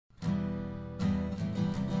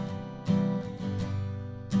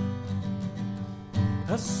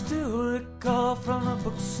I still recall from the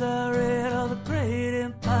books I read all the great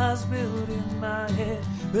empires built in my head.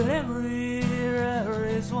 But every year I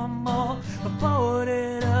raise one more. I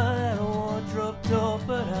boarded out that wardrobe door,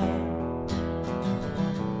 but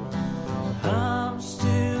I'm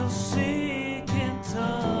still seeking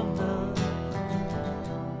thunder.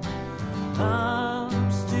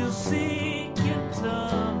 I'm still seeking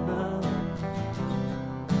thunder.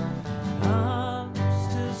 I'm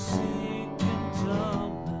still seeking thunder.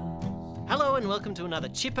 Hello and welcome to another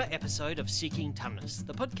chipper episode of Seeking Tumnus,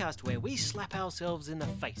 the podcast where we slap ourselves in the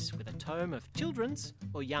face with a tome of children's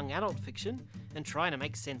or young adult fiction and try to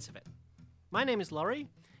make sense of it. My name is Laurie,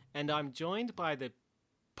 and I'm joined by the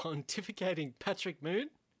pontificating Patrick Moon.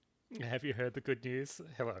 Have you heard the good news?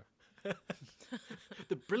 Hello.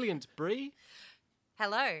 The brilliant Bree.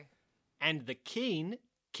 Hello. And the keen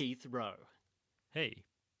Keith Rowe. Hey.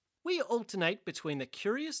 We alternate between the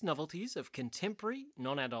curious novelties of contemporary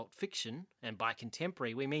non-adult fiction, and by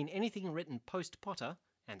contemporary we mean anything written post-Potter,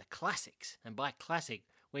 and the classics, and by classic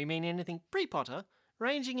we mean anything pre-Potter,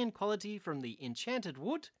 ranging in quality from the Enchanted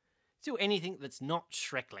Wood to anything that's not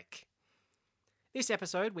Shreklik. This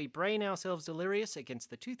episode we brain ourselves delirious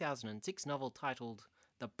against the 2006 novel titled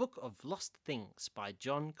The Book of Lost Things by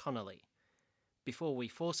John Connolly. Before we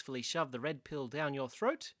forcefully shove the red pill down your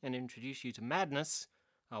throat and introduce you to madness,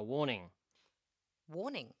 a warning.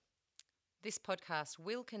 Warning. This podcast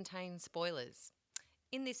will contain spoilers.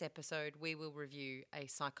 In this episode, we will review a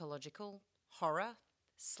psychological,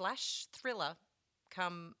 horror/thriller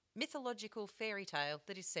come mythological fairy tale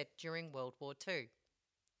that is set during World War II.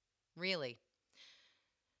 Really.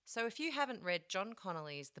 So if you haven't read John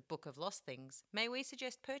Connolly's The Book of Lost Things, may we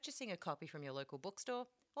suggest purchasing a copy from your local bookstore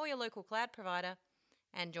or your local cloud provider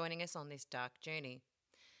and joining us on this dark journey.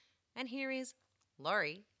 And here is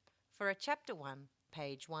Laurie for a Chapter 1,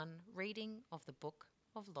 Page 1 reading of The Book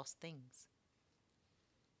of Lost Things.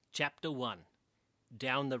 Chapter 1.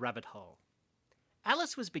 Down the Rabbit Hole.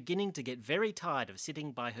 Alice was beginning to get very tired of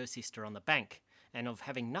sitting by her sister on the bank and of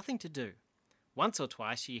having nothing to do. Once or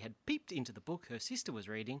twice she had peeped into the book her sister was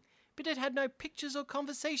reading, but it had no pictures or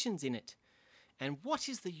conversations in it. And what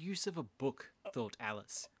is the use of a book, thought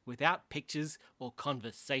Alice, without pictures or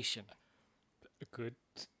conversation? A good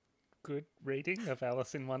reading of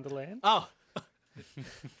Alice in Wonderland. Oh,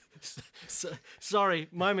 sorry,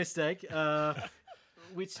 my mistake. Right,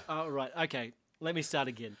 okay. Let me start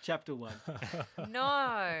again. Chapter 1. No.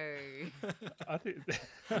 I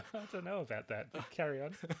don't know about that, but carry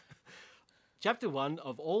on. Chapter 1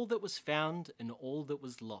 of All That Was Found and All That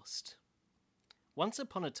Was Lost. Once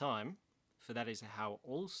upon a time, for that is how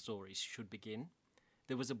all stories should begin,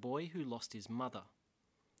 there was a boy who lost his mother.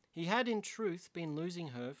 He had in truth been losing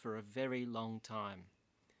her for a very long time.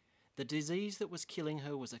 The disease that was killing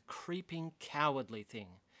her was a creeping, cowardly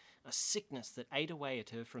thing, a sickness that ate away at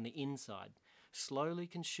her from the inside, slowly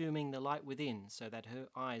consuming the light within so that her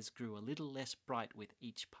eyes grew a little less bright with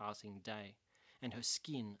each passing day, and her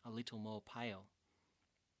skin a little more pale.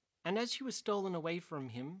 And as she was stolen away from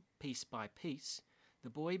him, piece by piece, the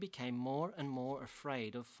boy became more and more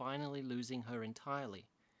afraid of finally losing her entirely.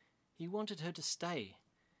 He wanted her to stay.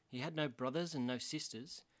 He had no brothers and no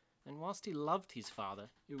sisters, and whilst he loved his father,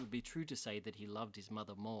 it would be true to say that he loved his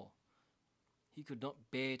mother more. He could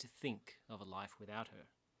not bear to think of a life without her.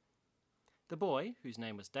 The boy, whose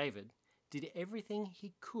name was David, did everything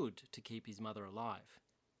he could to keep his mother alive.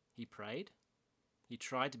 He prayed. He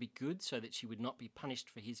tried to be good so that she would not be punished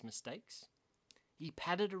for his mistakes. He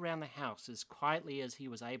padded around the house as quietly as he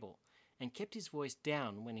was able, and kept his voice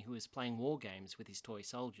down when he was playing war games with his toy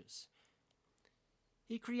soldiers.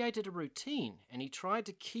 He created a routine, and he tried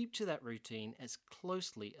to keep to that routine as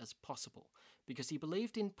closely as possible, because he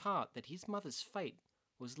believed in part that his mother's fate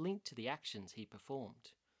was linked to the actions he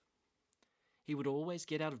performed. He would always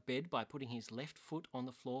get out of bed by putting his left foot on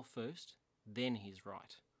the floor first, then his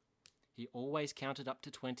right. He always counted up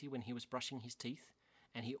to 20 when he was brushing his teeth,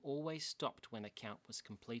 and he always stopped when the count was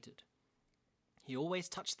completed. He always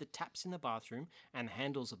touched the taps in the bathroom and the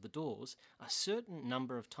handles of the doors a certain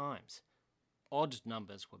number of times. Odd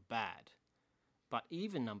numbers were bad, but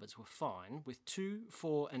even numbers were fine, with 2,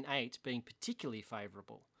 4 and 8 being particularly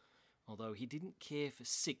favourable, although he didn't care for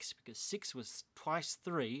 6 because 6 was twice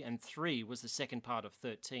 3 and 3 was the second part of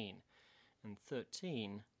 13, and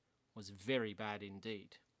 13 was very bad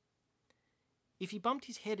indeed. If he bumped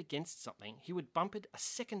his head against something, he would bump it a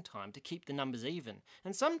second time to keep the numbers even,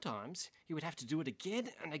 and sometimes he would have to do it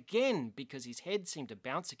again and again because his head seemed to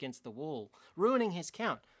bounce against the wall, ruining his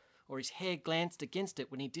count, or his hair glanced against it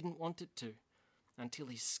when he didn't want it to, until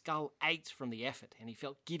his skull ached from the effort and he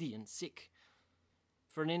felt giddy and sick.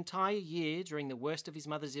 For an entire year, during the worst of his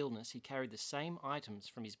mother's illness, he carried the same items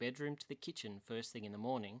from his bedroom to the kitchen first thing in the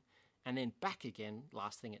morning, and then back again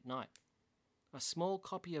last thing at night. A small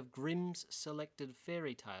copy of Grimm's Selected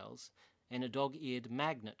Fairy Tales and a dog-eared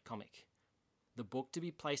Magnet comic. The book to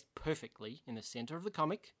be placed perfectly in the centre of the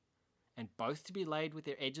comic, and both to be laid with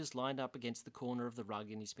their edges lined up against the corner of the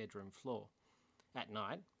rug in his bedroom floor at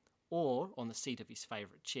night, or on the seat of his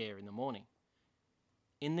favourite chair in the morning.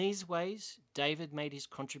 In these ways, David made his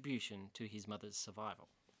contribution to his mother's survival.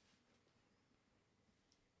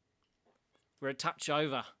 We're a touch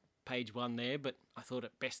over page 1 there, but I thought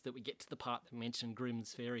it best that we get to the part that mentioned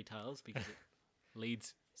Grimm's fairy tales because it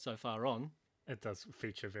leads so far on. It does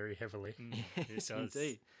feature very heavily. It Yes, does.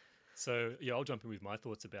 indeed. So, yeah, I'll jump in with my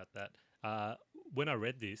thoughts about that. When I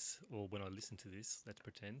read this, or when I listened to this, let's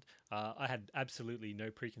pretend, I had absolutely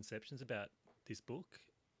no preconceptions about this book.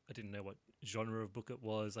 I didn't know what genre of book it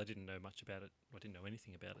was. I didn't know much about it. I didn't know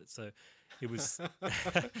anything about it. So it was...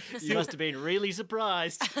 You must have been really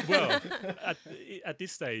surprised. Well, at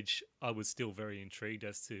this stage, I was still very intrigued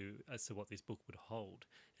as to what this book would hold.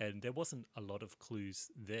 And there wasn't a lot of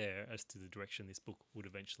clues there as to the direction this book would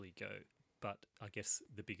eventually go. But I guess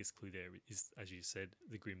the biggest clue there is, as you said,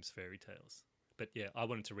 the Grimm's fairy tales. But yeah, I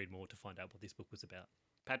wanted to read more to find out what this book was about.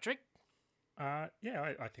 Patrick?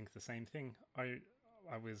 Yeah, I think the same thing.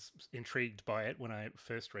 I was intrigued by it when I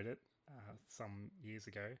first read it some years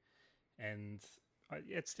ago, and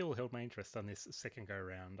it still held my interest on this second go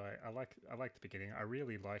around. I like the beginning. I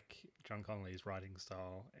really like John Connolly's writing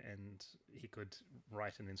style, and he could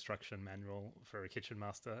write an instruction manual for a kitchen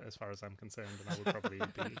master, as far as I'm concerned, and I would probably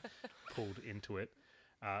be pulled into it.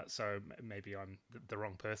 So maybe I'm the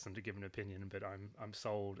wrong person to give an opinion, but I'm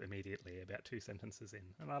sold immediately about 2 sentences in,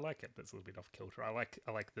 and I like it. That's a little bit off kilter. I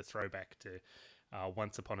like the throwback to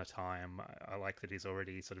Once Upon a Time. I like that he's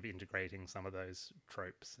already sort of integrating some of those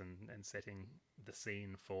tropes and setting the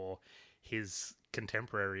scene for his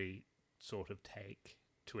contemporary sort of take,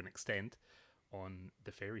 to an extent, on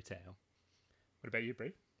the fairy tale. What about you,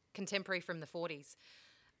 Brie? Contemporary from the 40s.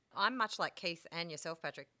 I'm much like Keith and yourself,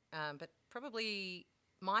 Patrick, but probably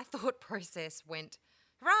my thought process went,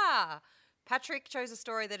 hurrah! Patrick chose a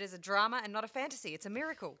story that is a drama and not a fantasy. It's a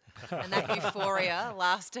miracle. And that euphoria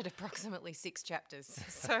lasted approximately 6 chapters.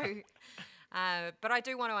 So, but I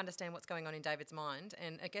do want to understand what's going on in David's mind.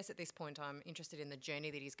 And I guess at this point I'm interested in the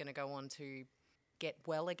journey that he's going to go on to get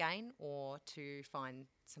well again or to find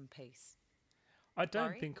some peace. I don't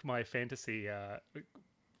Laurie? think my fantasy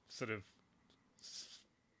sort of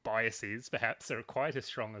biases, perhaps, are quite as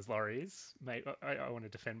strong as Laurie's. Mate, I want to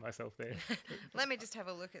defend myself there. Let me just have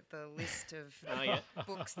a look at the list of Oh, yeah.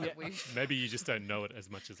 books that we've... Maybe you just don't know it as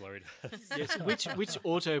much as Laurie does. Yes. Which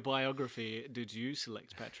autobiography did you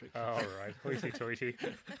select, Patrick? All right, hoity-toity.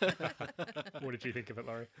 What did you think of it,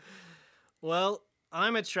 Laurie? Well,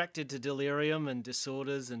 I'm attracted to delirium and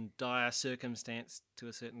disorders and dire circumstance to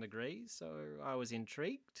a certain degree, so I was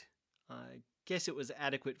intrigued. I guess it was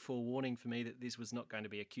adequate forewarning for me that this was not going to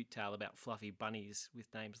be a cute tale about fluffy bunnies with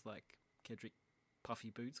names like Kedrick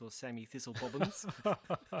Puffy Boots or Sammy Thistlebobbins.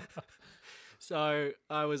 So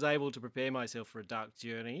I was able to prepare myself for a dark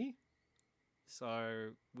journey. So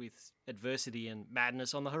with adversity and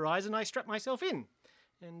madness on the horizon, I strapped myself in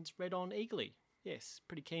and read on eagerly. Yes,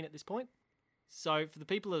 pretty keen at this point. So for the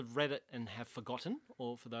people who have read it and have forgotten,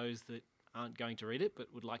 or for those that aren't going to read it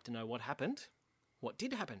but would like to know what happened, what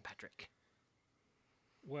did happen, Patrick?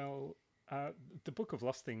 Well, the Book of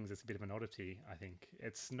Lost Things is a bit of an oddity, I think.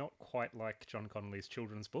 It's not quite like John Connolly's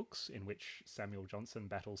children's books, in which Samuel Johnson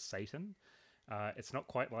battles Satan. It's not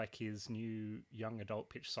quite like his new young adult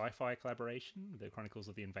pitch sci-fi collaboration, The Chronicles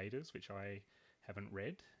of the Invaders, which I haven't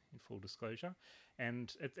read, in full disclosure.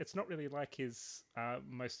 And it's not really like his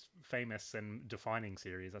most famous and defining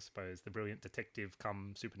series, I suppose, the brilliant detective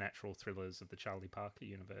come supernatural thrillers of the Charlie Parker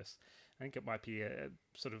universe. I think it might be a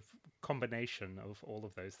sort of combination of all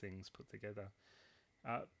of those things put together.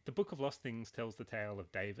 The Book of Lost Things tells the tale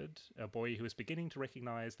of David, a boy who is beginning to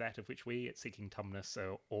recognise that of which we at Seeking Tumnus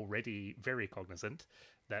are already very cognizant,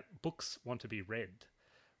 that books want to be read.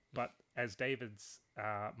 But as David's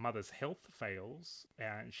mother's health fails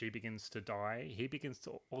and she begins to die, he begins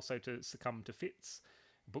to also to succumb to fits.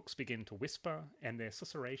 Books begin to whisper, and their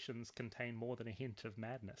susurrations contain more than a hint of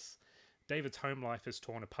madness. David's home life is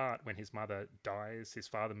torn apart when his mother dies, his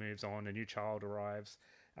father moves on, a new child arrives,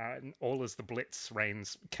 and all as the Blitz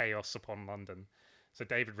rains chaos upon London. So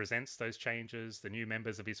David resents those changes, the new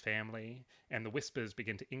members of his family, and the whispers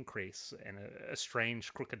begin to increase, and a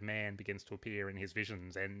strange, crooked man begins to appear in his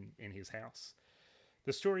visions and in his house.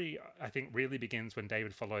 The story, I think, really begins when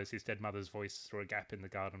David follows his dead mother's voice through a gap in the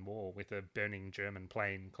garden wall with a burning German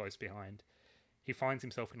plane close behind. He finds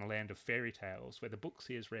himself in a land of fairy tales where the books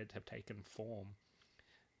he has read have taken form.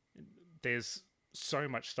 There's so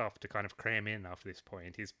much stuff to kind of cram in after this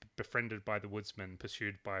point. He's befriended by the woodsman,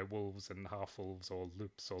 pursued by wolves and half-wolves, or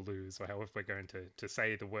loops or loos, or however we're going to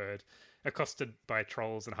say the word, accosted by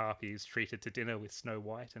trolls and harpies, treated to dinner with Snow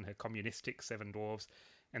White and her communistic 7 dwarves,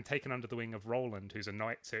 and taken under the wing of Roland, who's a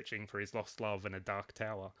knight searching for his lost love in a dark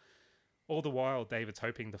tower. All the while, David's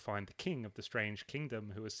hoping to find the king of the strange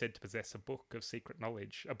kingdom who is said to possess a book of secret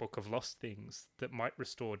knowledge, a book of lost things, that might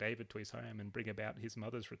restore David to his home and bring about his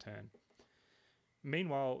mother's return.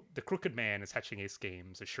 Meanwhile, the Crooked Man is hatching his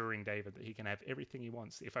schemes, assuring David that he can have everything he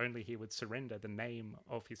wants if only he would surrender the name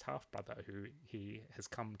of his half-brother, who he has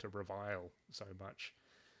come to revile so much.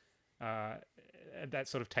 And that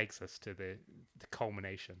sort of takes us to the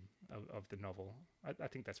culmination of the novel. I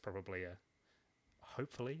think that's probably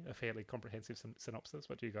hopefully a fairly comprehensive synopsis.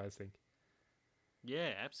 What do you guys think?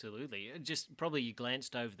 Yeah, absolutely. Just probably you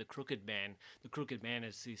glanced over the Crooked Man. The Crooked Man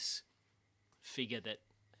is this figure that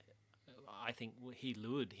I think he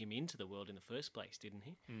lured him into the world in the first place, didn't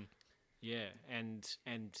he? Mm. Yeah, and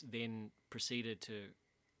then proceeded to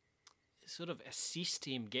sort of assist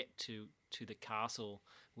him get to the castle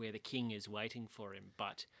where the king is waiting for him.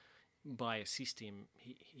 But by assist him,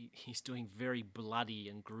 he's doing very bloody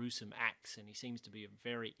and gruesome acts, and he seems to be a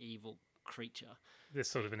very evil creature. There's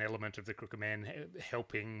sort of an element of the Crooked Man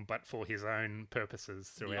helping, but for his own purposes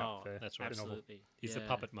throughout that's right. the novel. Absolutely. He's a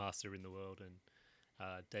puppet master in the world, and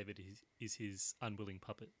David is his unwilling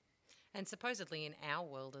puppet. And supposedly in our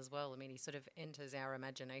world as well. I mean, he sort of enters our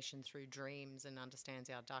imagination through dreams and understands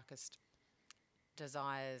our darkest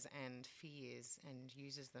desires and fears and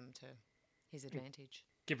uses them to his advantage.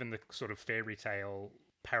 Given the sort of fairy tale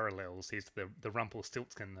parallels, he's the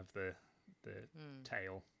Rumpelstiltskin of the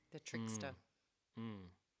tale. The trickster.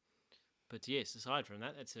 But yes, aside from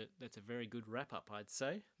that, that's a very good wrap up, I'd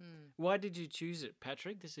say. Why did you choose it,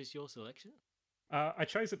 Patrick? This is your selection. I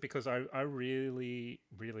chose it because I really,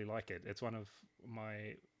 really like it. It's one of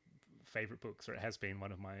my favourite books, or it has been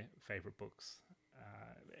one of my favourite books.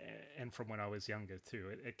 And from when I was younger too.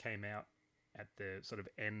 It came out at the sort of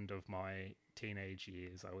end of my teenage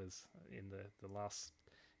years. I was in the last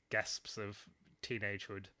gasps of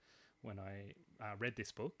teenagehood when I read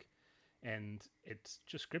this book, and it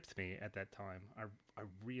just gripped me at that time. I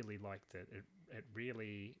really liked it. It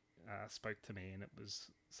really spoke to me, and it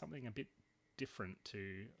was something a bit different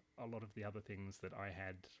to a lot of the other things that I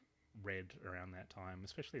had read around that time,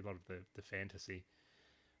 especially a lot of the fantasy.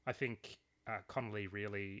 I think Connolly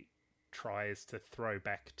really tries to throw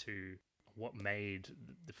back to what made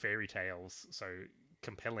the fairy tales so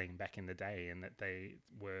compelling back in the day, and that they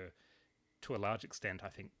were, to a large extent, I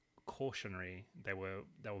think, cautionary. They were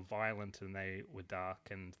violent and they were dark,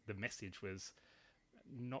 and the message was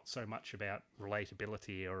not so much about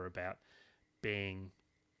relatability or about being,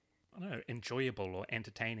 I don't know, enjoyable or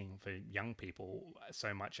entertaining for young people,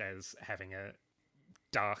 so much as having a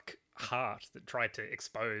dark heart that tried to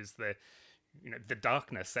expose the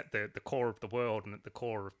darkness at the core of the world and at the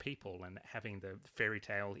core of people, and having the fairy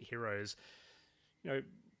tale heroes,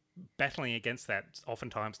 battling against that,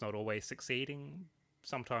 oftentimes not always succeeding.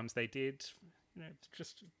 Sometimes they did,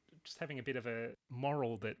 just having a bit of a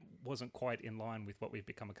moral that wasn't quite in line with what we've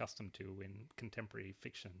become accustomed to in contemporary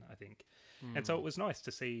fiction, I think. And so it was nice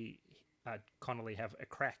to see Connolly have a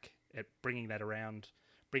crack at bringing that around,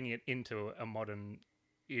 bringing it into a modern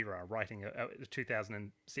era, writing a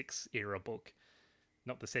 2006 era book,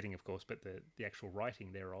 not the setting, of course, but the actual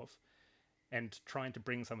writing thereof, and trying to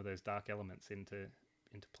bring some of those dark elements into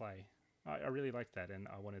play. I really liked that, and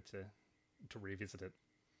I wanted to revisit it.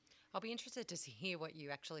 I'll be interested to hear what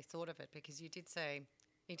you actually thought of it, because you did say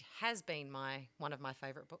it has been one of my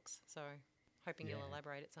favourite books, so hoping you'll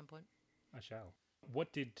elaborate at some point. I shall.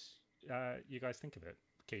 What did you guys think of it,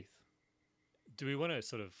 Keith? Do we want to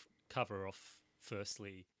sort of cover off,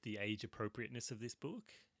 firstly, the age appropriateness of this book?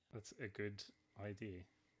 That's a good idea.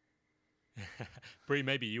 Bree,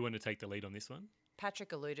 maybe you want to take the lead on this one?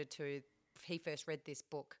 Patrick alluded to he first read this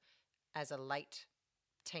book as a late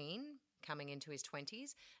teen, coming into his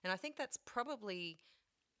 20s, and I think that's probably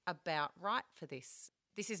about right for this.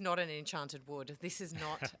 This is not an Enchanted Wood. This is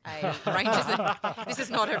not a Ranger's. This is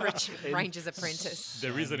not a Ranger's Apprentice.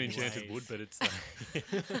 There is an Enchanted Wood, but it's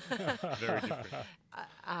very different.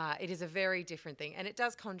 It is a very different thing, and it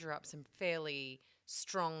does conjure up some fairly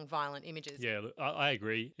strong, violent images. Yeah, look, I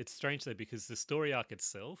agree. It's strange though, because the story arc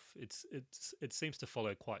itself, it seems to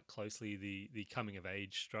follow quite closely the coming of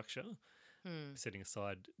age structure. setting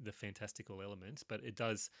aside the fantastical elements, but it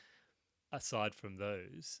does, aside from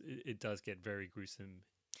those, it does get very gruesome.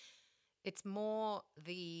 It's more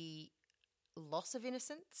the loss of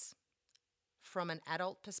innocence from an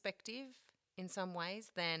adult perspective in some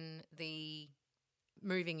ways than the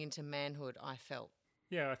moving into manhood, I felt.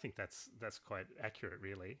 Yeah, I think that's quite accurate,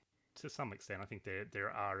 really. To some extent, I think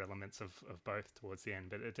there are elements of both towards the end,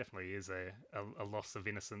 but it definitely is a loss of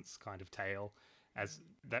innocence kind of tale, as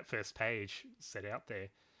that first page set out there.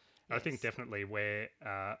 I think definitely where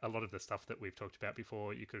a lot of the stuff that we've talked about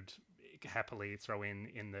before, you could happily throw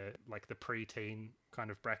in the the pre-teen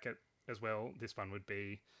kind of bracket as well. This one would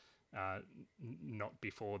be not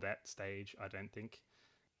before that stage, I don't think.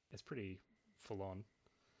 It's pretty full on.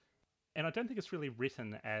 And I don't think it's really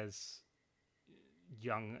written as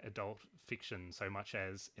young adult fiction so much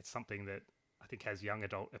as it's something that I think has young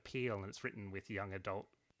adult appeal, and it's written with young adult,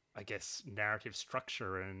 I guess, narrative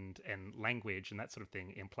structure and language and that sort of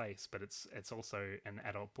thing in place, but it's also an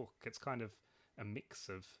adult book. It's kind of a mix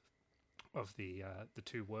of the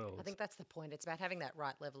two worlds. I think that's the point. It's about having that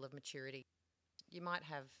right level of maturity. You might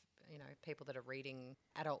have, people that are reading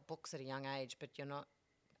adult books at a young age, but you're not.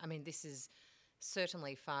 I mean, this is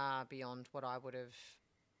certainly far beyond what I would have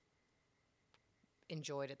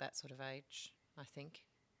enjoyed at that sort of age, I think.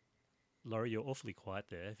 Laurie, you're awfully quiet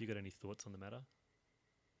there. Have you got any thoughts on the matter?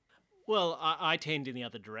 Well, I tend in the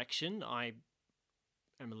other direction. I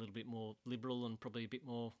am a little bit more liberal and probably a bit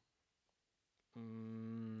more,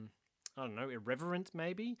 I don't know, irreverent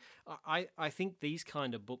maybe. I think these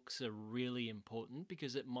kind of books are really important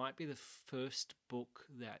because it might be the first book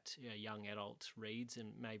that a young adult reads,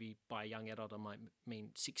 and maybe by young adult I might mean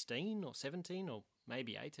 16 or 17 or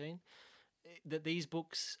maybe 18, that these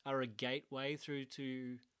books are a gateway through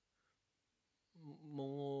to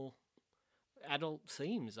more adult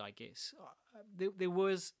themes, I guess. There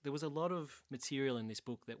was a lot of material in this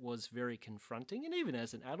book that was very confronting, and even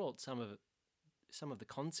as an adult, some of the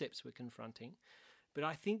concepts were confronting. But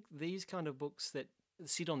I think these kind of books that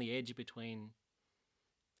sit on the edge between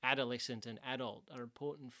adolescent and adult are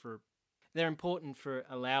important for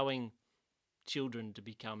allowing children to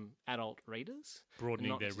become adult readers,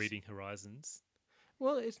 broadening their reading horizons.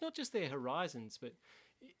 Well, it's not just their horizons, but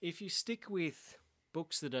if you stick with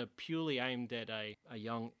books that are purely aimed at a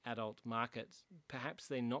young adult market, perhaps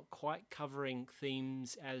they're not quite covering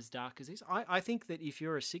themes as dark as this. I think that if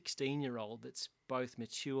you're a 16-year-old that's both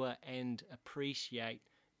mature and appreciate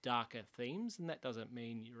darker themes, and that doesn't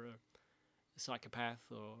mean you're a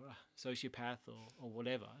psychopath or a sociopath or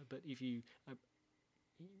whatever, but if you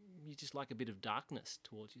just like a bit of darkness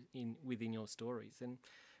towards you within your stories, then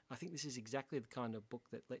I think this is exactly the kind of book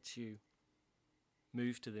that lets you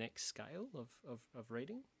move to the next scale of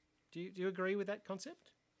reading. Do you agree with that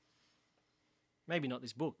concept? Maybe not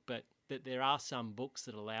this book, but that there are some books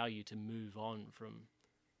that allow you to move on from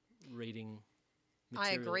reading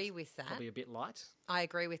material. I agree with that. Probably a bit light. I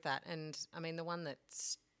agree with that. And I mean, the one that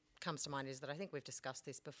comes to mind is that I think we've discussed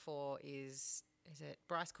this before is it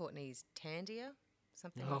Bryce Courtney's Tandia?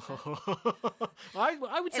 Something like that.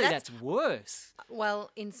 I would say that's worse. Well,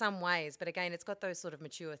 in some ways, but again, it's got those sort of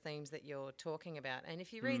mature themes that you're talking about. And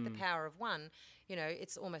if you read The Power of One,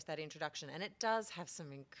 it's almost that introduction. And it does have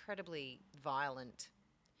some incredibly violent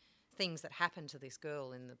things that happen to this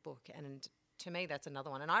girl in the book. And to me, that's another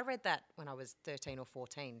one. And I read that when I was 13 or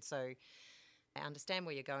 14. So I understand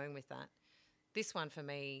where you're going with that. This one for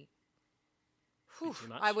me,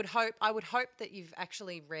 I would hope that you've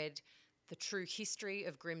actually read the true history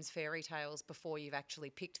of Grimm's fairy tales before you've actually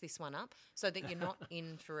picked this one up, so that you're not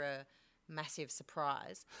in for a massive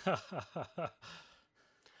surprise.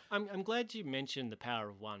 I'm glad you mentioned The Power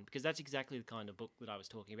of One, because that's exactly the kind of book that I was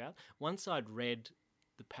talking about. Once I'd read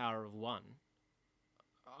The Power of One,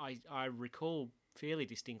 I recall fairly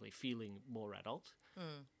distinctly feeling more adult.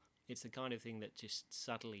 It's the kind of thing that just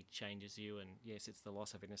subtly changes you, and yes, it's the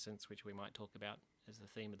loss of innocence, which we might talk about as the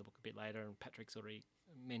theme of the book a bit later, and Patrick's already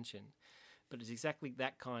mentioned. But it's exactly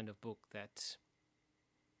that kind of book that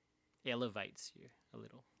elevates you a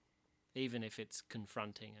little, even if it's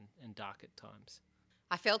confronting and dark at times.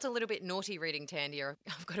 I felt a little bit naughty reading Tandia,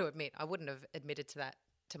 I've got to admit. I wouldn't have admitted to that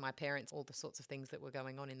to my parents, all the sorts of things that were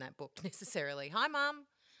going on in that book necessarily. Hi, Mum.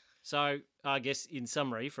 So I guess in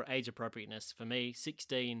summary, for age appropriateness, for me,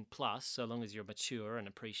 16 plus, so long as you're mature and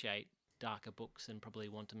appreciate darker books and probably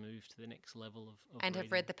want to move to the next level of and reading.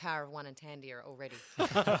 have read The Power of One and Tandia already.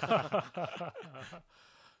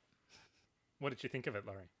 What did you think of it,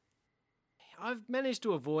 Laurie? I've managed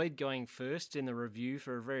to avoid going first in the review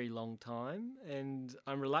for a very long time, and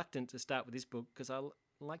I'm reluctant to start with this book because I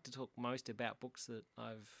like to talk most about books that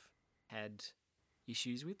I've had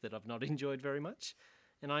issues with that I've not enjoyed very much.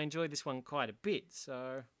 And I enjoyed this one quite a bit,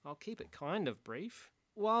 so I'll keep it kind of brief.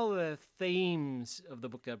 While the themes of the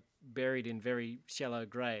book are buried in very shallow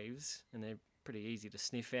graves, and they're pretty easy to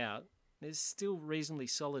sniff out, there's still reasonably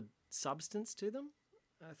solid substance to them.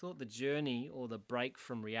 I thought the journey or the break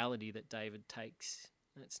from reality that David takes,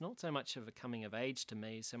 it's not so much of a coming of age to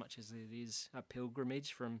me so much as it is a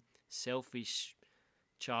pilgrimage from selfish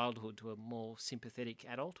childhood to a more sympathetic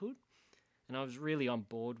adulthood. And I was really on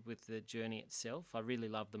board with the journey itself. I really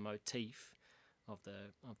love the motif of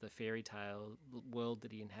the fairy tale world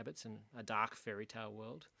that he inhabits, and a dark fairy tale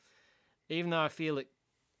world. Even though I feel it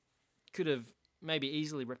could have maybe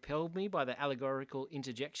easily repelled me by the allegorical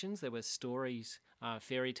interjections. There were stories,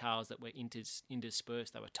 fairy tales that were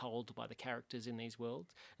interspersed. They were told by the characters in these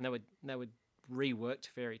worlds, and they were reworked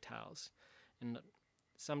fairy tales. And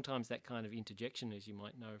sometimes that kind of interjection, as you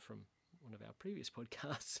might know from one of our previous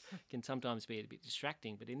podcasts, can sometimes be a bit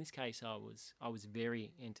distracting. But in this case, I was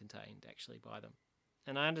very entertained actually by them.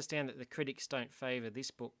 And I understand that the critics don't favour this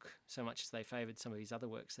book so much as they favoured some of his other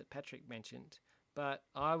works that Patrick mentioned. But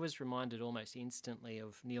I was reminded almost instantly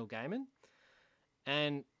of Neil Gaiman.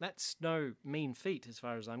 And that's no mean feat as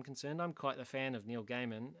far as I'm concerned. I'm quite a fan of Neil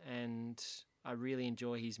Gaiman, and I really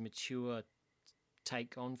enjoy his mature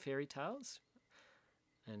take on fairy tales.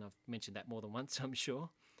 And I've mentioned that more than once, I'm sure.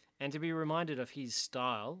 And to be reminded of his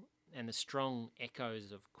style and the strong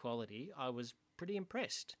echoes of quality, I was pretty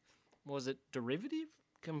impressed. Was it derivative?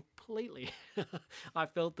 Completely. I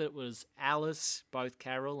felt that it was Alice, both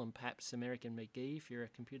Carol and perhaps American McGee if you're a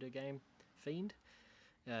computer game fiend.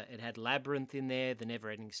 It had Labyrinth in there, The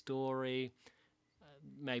Never-Ending Story,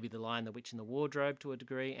 maybe The Lion, the Witch and the Wardrobe to a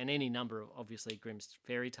degree, and any number of, obviously, Grimm's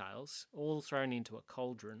fairy tales, all thrown into a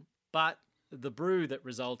cauldron. But the brew that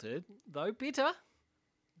resulted, though bitter,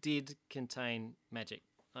 did contain magic.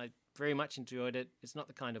 I very much enjoyed it. It's not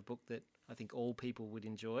the kind of book that I think all people would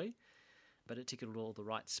enjoy, but it tickled all the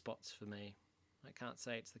right spots for me. I can't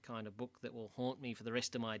say it's the kind of book that will haunt me for the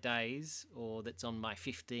rest of my days, or that's on my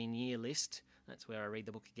 15-year list. That's where I read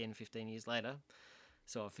the book again 15 years later.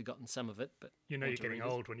 So I've forgotten some of it. But you know you're getting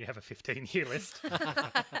old when you have a 15-year list.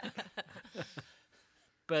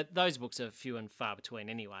 But those books are few and far between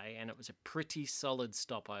anyway, and it was a pretty solid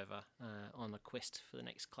stopover on the quest for the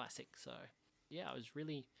next classic. So, yeah, I was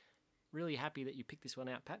really, really happy that you picked this one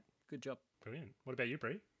out, Pat. Good job. Brilliant. What about you,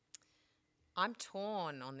 Brie? I'm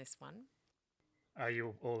torn on this one. Are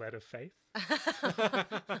you all out of faith?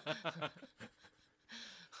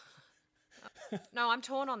 No, I'm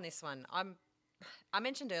torn on this one. I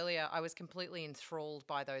mentioned earlier I was completely enthralled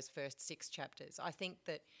by those first 6 chapters. I think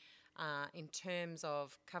that in terms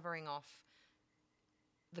of covering off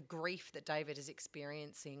the grief that David is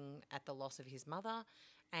experiencing at the loss of his mother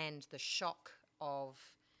and the shock of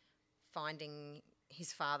finding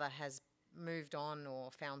his father has moved on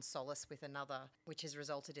or found solace with another, which has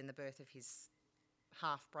resulted in the birth of his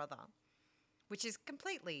half-brother, which is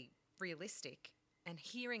completely realistic. And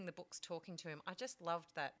hearing the books talking to him, I just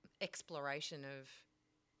loved that exploration of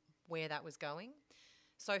where that was going.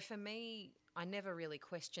 So for me, I never really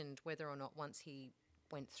questioned whether or not once he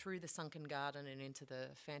went through the sunken garden and into the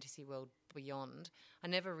fantasy world beyond, I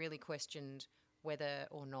never really questioned whether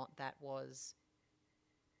or not that was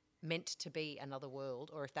meant to be another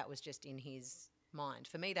world or if that was just in his mind.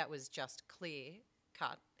 For me, that was just clear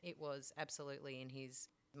cut. It was absolutely in his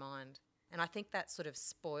mind. And I think that sort of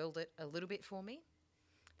spoiled it a little bit for me.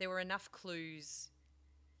 There were enough clues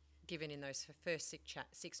given in those first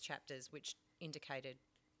 6 chapters which indicated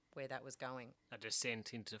where that was going. A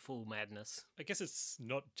descent into full madness. I guess it's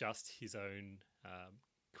not just his own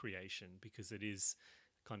creation, because it is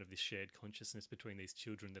kind of this shared consciousness between these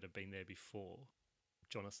children that have been there before.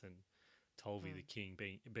 Jonathan Tolvie, the king,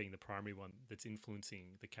 being the primary one that's influencing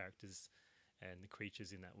the characters and the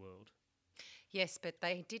creatures in that world. Yes, but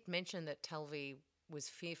they did mention that Tolvie was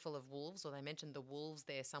fearful of wolves, or they mentioned the wolves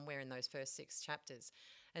there somewhere in those first 6 chapters.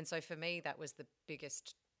 And so for me, that was the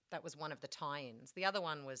biggest, that was one of the tie-ins. The other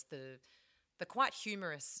one was the quite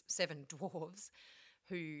humorous 7 dwarves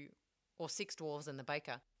or 6 dwarves and the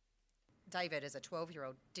baker. David, as a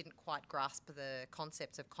 12-year-old, didn't quite grasp the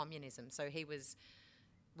concepts of communism, so he was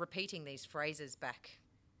repeating these phrases back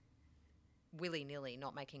willy-nilly,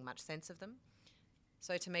 not making much sense of them.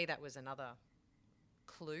 So to me, that was another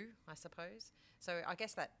clue, I suppose. So I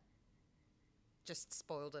guess that just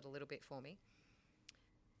spoiled it a little bit for me.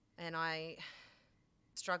 And I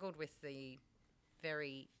struggled with the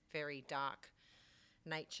very, very dark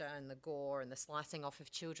nature and the gore and the slicing off of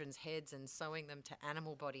children's heads and sewing them to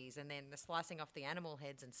animal bodies, and then the slicing off the animal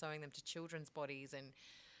heads and sewing them to children's bodies. And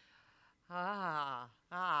Like,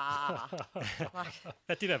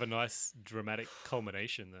 That did have a nice dramatic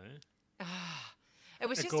culmination, though. it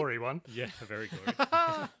was A just gory one. Yeah, very gory.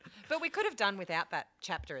 But we could have done without that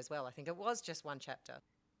chapter as well. I think it was just one chapter.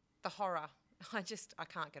 The horror. I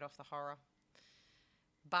can't get off the horror.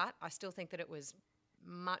 But I still think that it was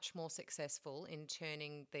much more successful in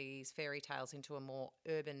turning these fairy tales into a more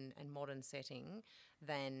urban and modern setting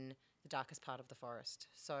than The Darkest Part of the Forest.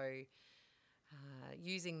 So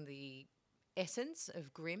using the essence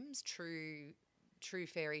of Grimm's true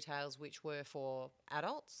fairy tales, which were for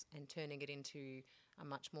adults, and turning it into a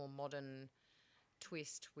much more modern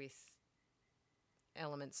twist with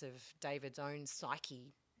elements of David's own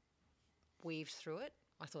psyche weaved through it.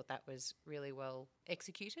 I thought that was really well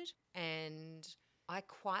executed, and I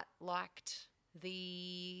quite liked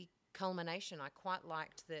the culmination. I quite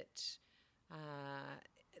liked that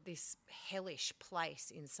this hellish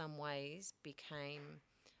place in some ways became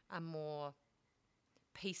a more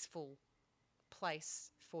peaceful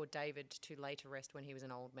place for David to later rest when he was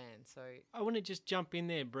an old man. So I want to just jump in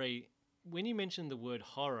there, Bree. When you mentioned the word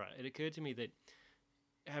horror, it occurred to me that,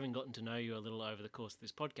 having gotten to know you a little over the course of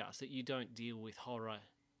this podcast, that you don't deal with horror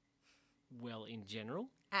well in general.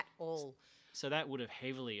 at all. So that would have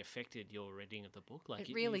heavily affected your reading of the book. Like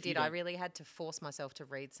It really if you did. I don't- really had to force myself to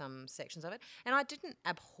read some sections of it. And I didn't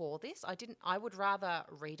abhor this. I would rather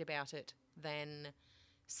read about it than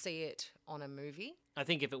see it on a movie. I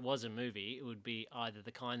think if it was a movie, it would be either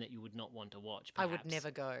the kind that you would not want to watch. I would perhaps.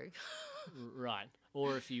 never go. Right.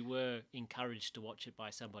 Or if you were encouraged to watch it by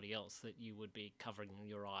somebody else, that you would be covering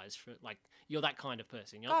your eyes for, like, you're that kind of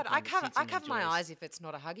person. You're not God, the I kind that cover sits I and cover my enjoys- eyes if it's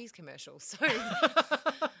not a Huggies commercial. So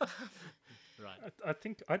Right. I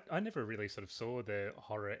think I never really sort of saw the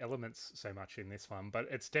horror elements so much in this one, but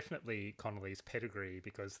it's definitely Connolly's pedigree,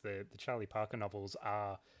 because the Charlie Parker novels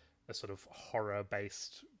are a sort of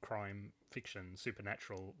horror-based crime fiction,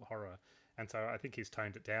 supernatural horror. And so I think he's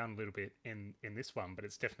toned it down a little bit in this one, but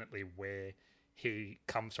it's definitely where he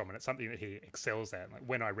comes from, and it's something that he excels at. Like,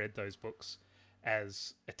 when I read those books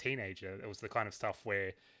as a teenager, it was the kind of stuff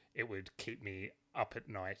where it would keep me up at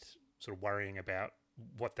night, sort of worrying about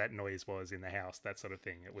what that noise was in the house, that sort of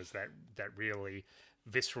thing. It was that really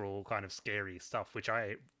visceral kind of scary stuff, which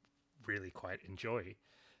I really quite enjoy.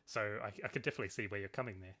 So I could definitely see where you're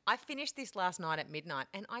coming there. I finished this last night at midnight,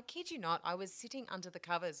 and I kid you not, I was sitting under the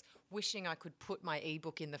covers wishing I could put my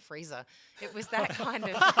ebook in the freezer. It was that kind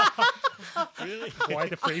of... Really? Why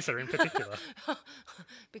the freezer in particular?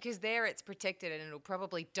 Because there it's protected and it'll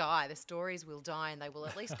probably die. The stories will die and they will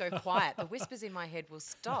at least go quiet. The whispers in my head will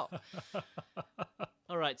stop.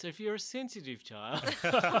 All right. So if you're a sensitive child,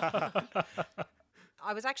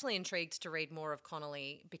 I was actually intrigued to read more of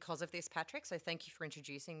Connolly because of this, Patrick. So thank you for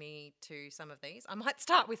introducing me to some of these. I might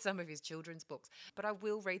start with some of his children's books, but I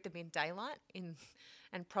will read them in daylight and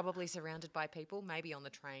probably surrounded by people, maybe on the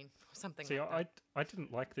train or something See, like that. I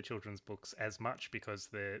didn't like the children's books as much because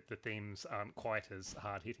the themes aren't quite as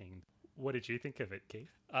hard-hitting. What did you think of it, Keith?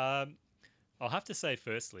 I'll have to say,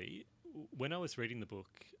 firstly, when I was reading the book,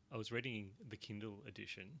 I was reading the Kindle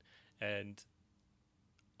edition, and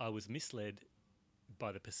I was misled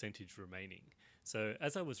by the percentage remaining. So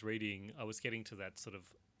as I was reading, I was getting to that sort of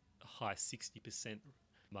high 60%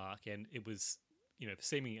 mark, and it was,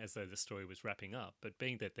 seeming as though the story was wrapping up. But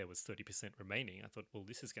being that there was 30% remaining, I thought, well,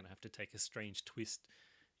 this is going to have to take a strange twist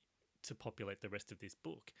to populate the rest of this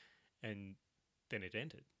book. And then it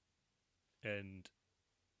ended. And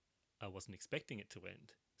I wasn't expecting it to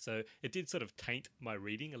end. So it did sort of taint my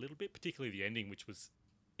reading a little bit, particularly the ending, which was,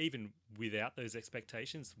 even without those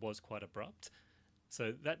expectations, was quite abrupt.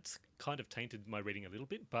 So that's kind of tainted my reading a little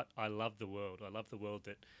bit, but I love the world. I love the world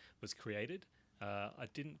that was created. I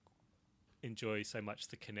didn't enjoy so much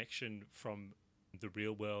the connection from the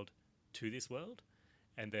real world to this world,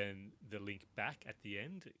 and then the link back at the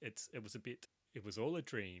end. It was all a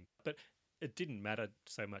dream, but it didn't matter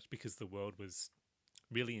so much because the world was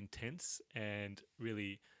really intense and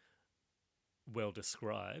really well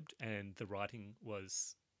described, and the writing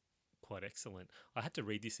was quite excellent. I had to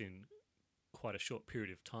read this in quite a short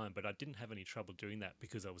period of time, but I didn't have any trouble doing that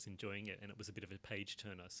because I was enjoying it, and it was a bit of a page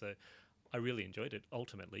turner. So I really enjoyed it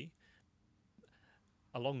ultimately.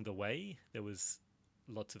 Along the way, there was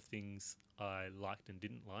lots of things I liked and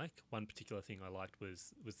didn't like. One particular thing I liked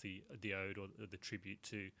was the ode, or the tribute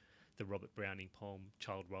to the Robert Browning poem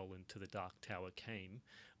Childe Roland to the Dark Tower Came,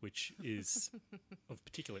 which is of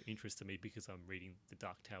particular interest to me because I'm reading the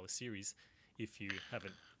Dark Tower series. If you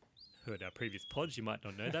haven't heard our previous pods, you might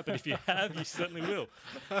not know that, but if you have, you certainly will.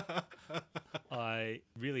 I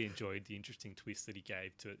really enjoyed the interesting twist that he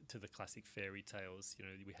gave to the classic fairy tales.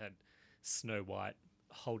 We had Snow White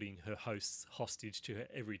holding her hosts hostage to her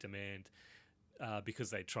every demand because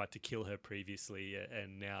they tried to kill her previously,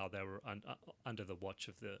 and now they were under the watch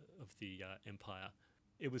of the Empire.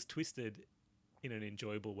 It was twisted in an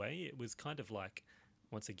enjoyable way. It was kind of like,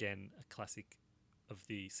 once again, a classic of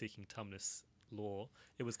the Seeking Tumnus lore.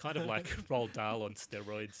 It was kind of like Roald Dahl on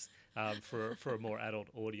steroids for a more adult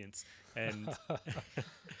audience, and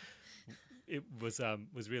it was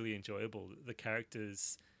really enjoyable. The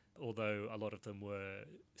characters, although a lot of them were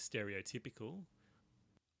stereotypical,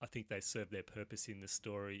 I think they served their purpose in the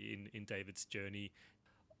story, in David's journey.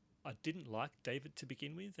 I didn't like David to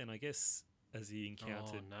begin with, and I guess as he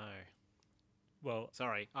encountered... Oh, no. Well,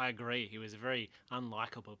 Sorry, I agree. He was very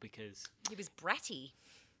unlikable because... He was bratty.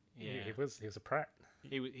 Yeah, He was a prat.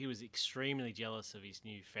 he was extremely jealous of his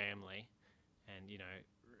new family and,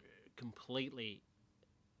 completely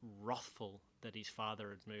wrathful that his father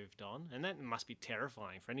had moved on. And that must be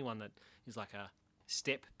terrifying for anyone that is like a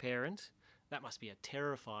step parent. That must be a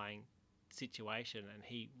terrifying situation, and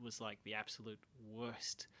he was like the absolute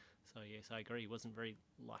worst. So yes, I agree. He wasn't very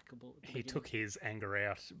likable. He took his anger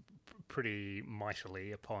out pretty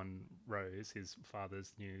mightily upon Rose, his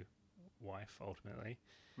father's new wife, ultimately.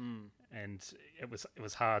 And it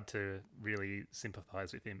was hard to really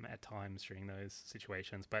sympathise with him at times during those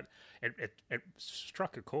situations. But it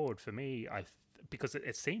struck a chord for me. Because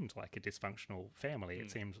it seemed like a dysfunctional family. It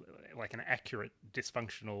seemed like an accurate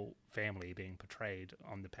dysfunctional family being portrayed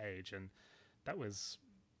on the page, and that was.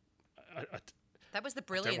 That was the I don't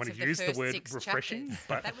brilliance want of to the use the first word 6 refreshing, chapters.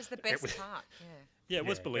 but That was the best was- part. yeah, it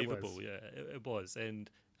was Yeah, it believable. was. Yeah, it was. And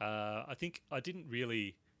I think I didn't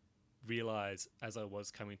really realise as I was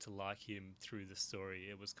coming to like him through the story,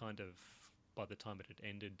 it was kind of, by the time it had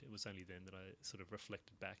ended, it was only then that I sort of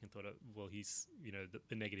reflected back and thought, well, he's,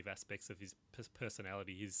 the negative aspects of his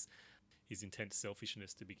personality, his intense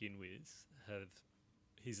selfishness to begin with,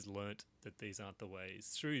 he's learnt that these aren't the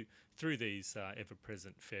ways through these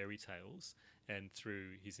ever-present fairy tales and through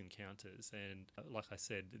his encounters. And like I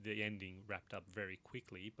said, the ending wrapped up very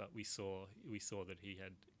quickly, but we saw that he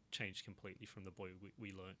had changed completely from the boy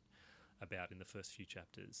we learnt about in the first few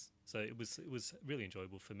chapters. So it was really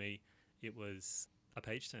enjoyable for me. It was a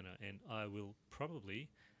page turner, and I will probably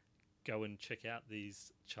go and check out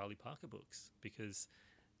these Charlie Parker books because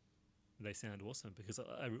they sound awesome. Because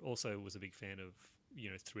I also was a big fan of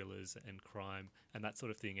thrillers and crime and that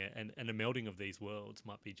sort of thing, and a melding of these worlds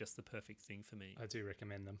might be just the perfect thing for me. I do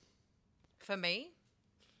recommend them. For me,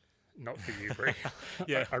 Not for you, Brie.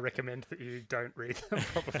 Yeah. I recommend that you don't read them,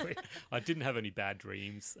 probably. I didn't have any bad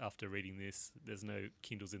dreams after reading this. There's no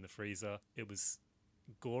Kindles in the freezer. It was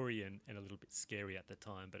gory and a little bit scary at the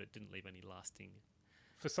time, but it didn't leave any lasting.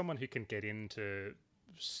 For someone who can get into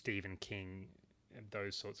Stephen King and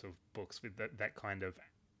those sorts of books with that kind of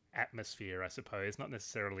atmosphere, I suppose, not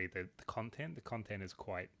necessarily the content. The content is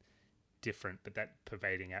quite different, but that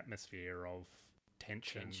pervading atmosphere of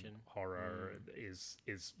tension. Horror is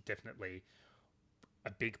definitely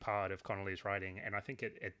a big part of Connolly's writing, and I think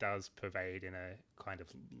it does pervade in a kind of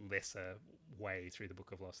lesser way through the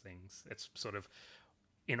Book of Lost Things. It's sort of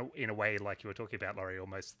in a way, like you were talking about, Laurie,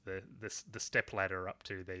 almost the step ladder up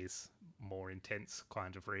to these more intense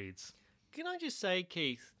kind of reads. Can I just say,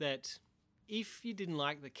 Keith, that if you didn't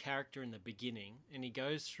like the character in the beginning and he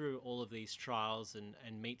goes through all of these trials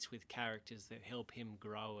and meets with characters that help him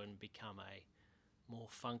grow and become a more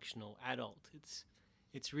functional adult,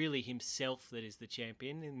 it's really himself that is the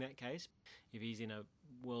champion in that case. If he's in a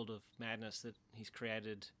world of madness that he's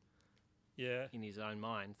created in his own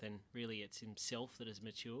mind, then really it's himself that has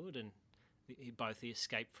matured, and both the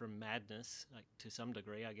escape from madness, like to some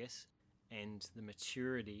degree, I guess, and the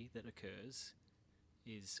maturity that occurs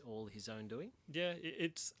is all his own doing. Yeah,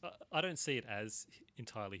 it's. I don't see it as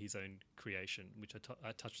entirely his own creation, which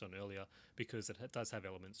I touched on earlier, because it does have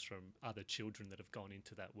elements from other children that have gone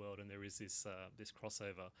into that world, and there is this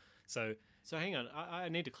crossover. So hang on, I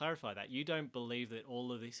need to clarify that. You don't believe that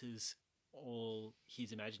all of this is all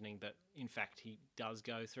his imagining, but in fact he does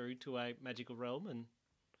go through to a magical realm, and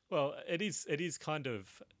well, it is kind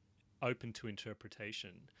of open to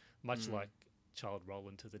interpretation, much like Child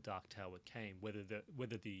Roland to the Dark Tower came, whether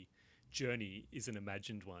the journey is an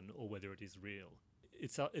imagined one or whether it is real.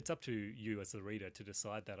 It's up to you as the reader to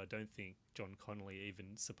decide that. I don't think John Connolly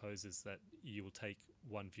even supposes that you will take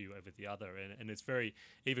one view over the other, and it's very,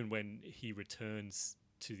 even when he returns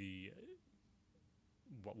to the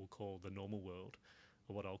what we'll call the normal world,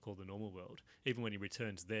 or what I'll call the normal world, even when he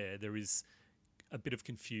returns there is a bit of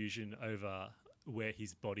confusion over where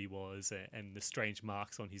his body was and the strange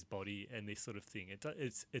marks on his body and this sort of thing.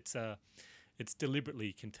 It's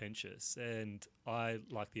deliberately contentious, and I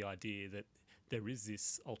like the idea that there is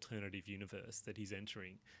this alternative universe that he's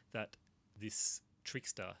entering, that this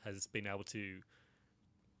trickster has been able to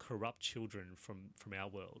corrupt children from our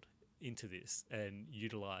world into this and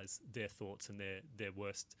utilize their thoughts and their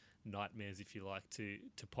worst nightmares, if you like, to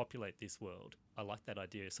populate this world. I like that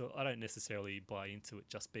idea. So I don't necessarily buy into it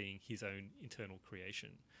just being his own internal creation.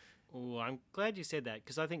 Oh, I'm glad you said that,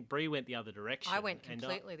 because I think Bree went the other direction. I went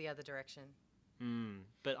completely the other direction.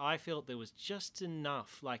 But I felt there was just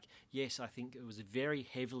enough. Like, yes, I think it was very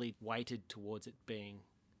heavily weighted towards it being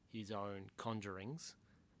his own conjurings,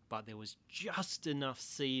 but there was just enough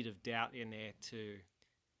seed of doubt in there to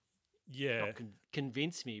not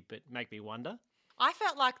convince me, but make me wonder. I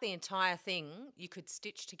felt like the entire thing you could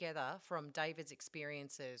stitch together from David's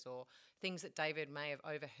experiences or things that David may have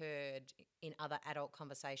overheard in other adult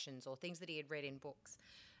conversations or things that he had read in books.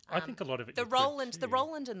 I think a lot of it. The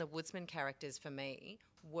Roland and the Woodsman characters for me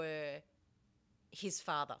were his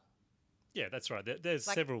father. Yeah, that's right. There's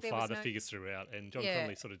Like, several there was father no- figures throughout, and John Yeah.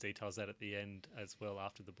 Connolly sort of details that at the end as well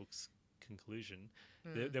after the book's conclusion.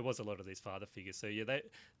 There was a lot of these father figures. So yeah,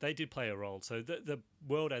 they did play a role. So the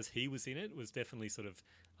world as he was in it was definitely sort of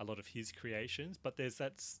a lot of his creations. But there's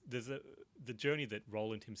the journey that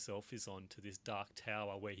Roland himself is on to this dark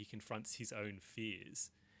tower where he confronts his own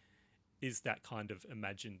fears. Is that kind of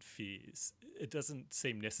imagined fears? It doesn't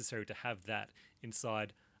seem necessary to have that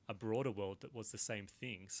inside a broader world that was the same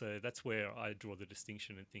thing. So that's where I draw the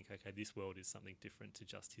distinction and think, okay, this world is something different to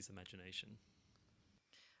just his imagination.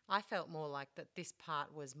 I felt more like that this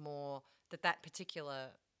part was more that particular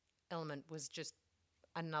element was just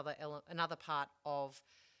another part of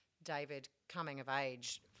David coming of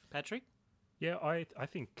age. Patrick? Yeah, I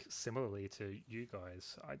think similarly to you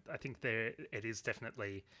guys. I think it is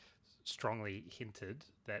definitely strongly hinted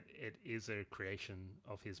that it is a creation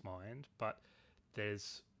of his mind, but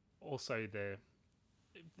there's also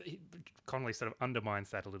Connolly sort of undermines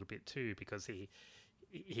that a little bit too, because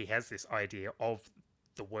he has this idea of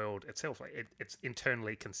the world itself. Like it's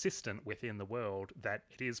internally consistent within the world that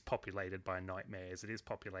it is populated by nightmares. It is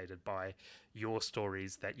populated by your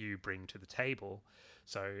stories that you bring to the table.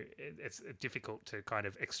 So it's difficult to kind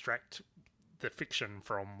of extract the fiction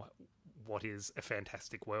from what is a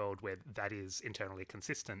fantastic world where that is internally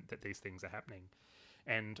consistent, that these things are happening.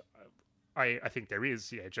 And I think there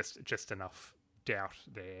is just enough doubt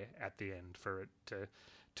there at the end for it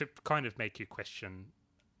to kind of make you question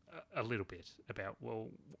a little bit about, well,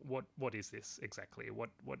 what is this exactly? What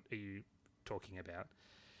are you talking about?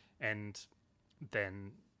 And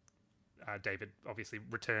then David obviously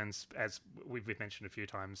returns, as we've mentioned a few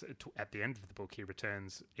times, at the end of the book, he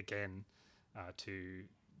returns again to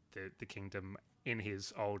the kingdom in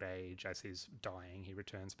his old age as he's dying. He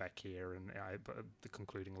returns back here, and the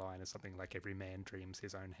concluding line is something like, "Every man dreams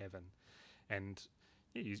his own heaven," and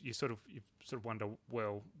you sort of wonder,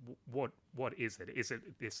 well, what is it? Is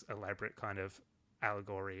it this elaborate kind of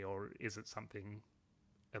allegory, or is it something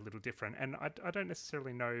a little different? And I don't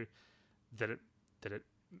necessarily know that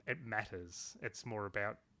it matters. It's more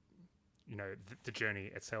about the journey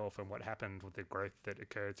itself and what happened with the growth that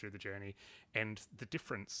occurred through the journey, and the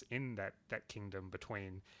difference in that kingdom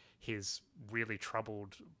between his really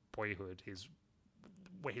troubled boyhood,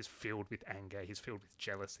 where he's filled with anger, he's filled with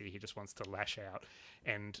jealousy, he just wants to lash out,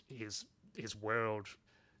 and his world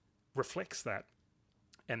reflects that.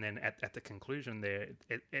 And then at the conclusion there,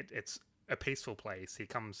 it's a peaceful place. He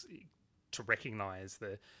comes to recognize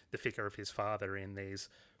the figure of his father in these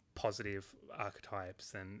positive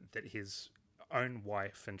archetypes, and that his own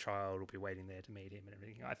wife and child will be waiting there to meet him and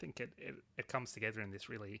everything. I think it comes together in this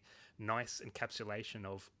really nice encapsulation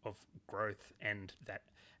of growth, and that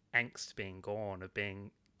angst being gone, of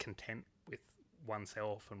being content with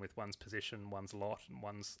oneself and with one's position, one's lot, and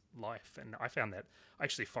one's life. And I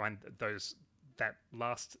actually find that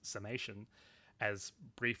last summation, as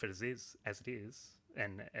brief as it is,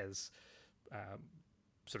 and as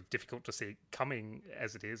sort of difficult to see coming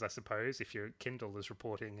as it is, I suppose, if your Kindle is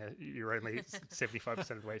reporting you're only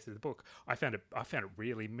 75% of the way through the book. I found it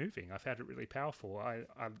really moving. I found it really powerful. I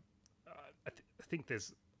think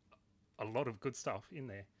there's a lot of good stuff in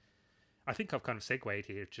there. I think I've kind of segued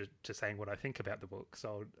here to saying what I think about the book,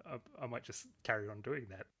 so I might just carry on doing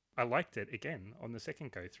that. I liked it again on the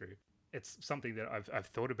second go through. It's something that I've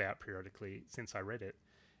thought about periodically since I read it,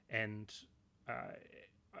 and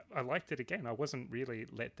I liked it again. I wasn't really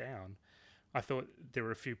let down. I thought there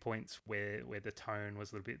were a few points where the tone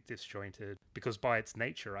was a little bit disjointed, because by its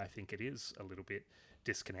nature, I think it is a little bit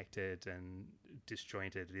disconnected and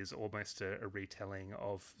disjointed. It is almost a retelling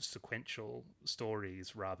of sequential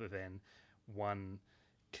stories rather than one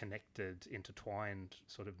connected, intertwined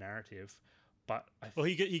sort of narrative. But Well,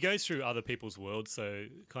 he goes through other people's worlds, so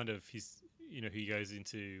kind of he goes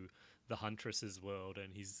into the Huntress's world,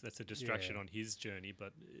 and that's a distraction on his journey,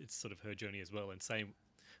 but it's sort of her journey as well. And same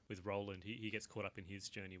with Roland, he gets caught up in his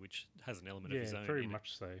journey, which has an element of his own. very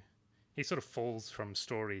much so. He sort of falls from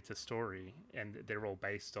story to story, and they're all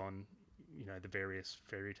based on, the various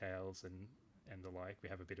fairy tales and the like. We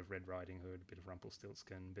have a bit of Red Riding Hood, a bit of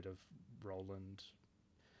Rumpelstiltskin, a bit of Roland,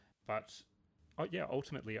 but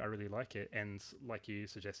ultimately I really like it. And like you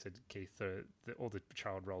suggested, Keith, all the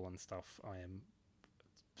child Roland stuff I am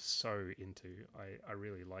so into. I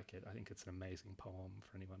really like it. I think it's an amazing poem.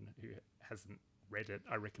 For anyone who hasn't read it,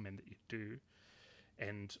 I recommend that you do.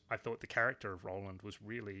 And I thought the character of Roland was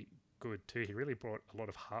really good too. He really brought a lot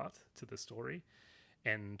of heart to the story,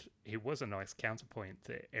 and he was a nice counterpoint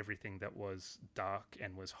to everything that was dark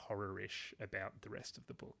and was horror-ish about the rest of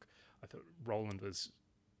the book. I thought Roland was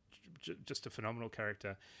just a phenomenal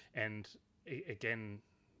character, and again,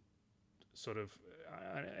 sort of,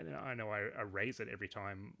 I know I raise it every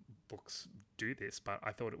time books do this, but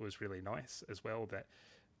I thought it was really nice as well that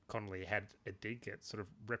Connolly had a dig at sort of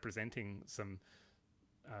representing some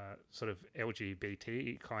sort of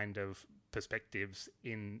LGBT kind of perspectives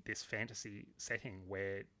in this fantasy setting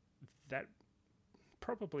where that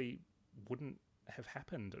probably wouldn't have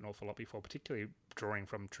happened an awful lot before, particularly drawing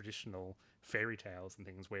from traditional fairy tales and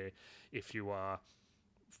things where if you are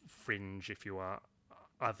fringe, if you are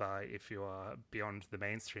other, if you are beyond the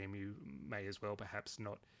mainstream, you may as well perhaps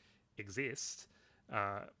not exist.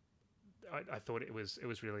 I thought it was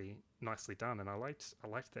really nicely done, and I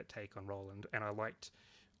liked that take on Roland, and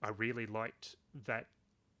I really liked that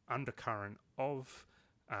undercurrent of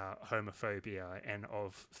homophobia and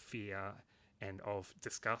of fear and of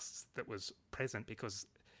disgust that was present, because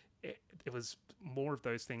it was more of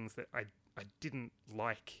those things that I didn't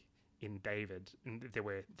like in David, and there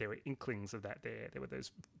were inklings of that there. There were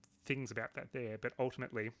those things about that there, but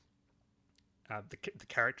ultimately, the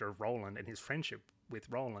character of Roland and his friendship with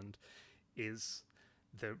Roland is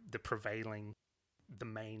the prevailing, the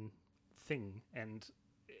main thing, and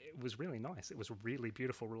it was really nice. It was a really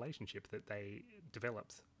beautiful relationship that they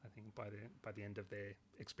developed, I think, by the end of their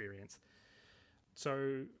experience.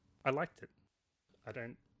 So I liked it. I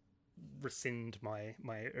don't rescind my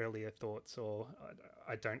earlier thoughts, or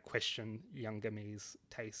I don't question younger me's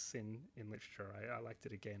tastes in literature. I liked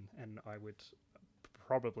it again, and I would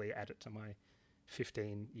probably add it to my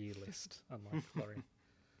 15-year list, unlike Laurie.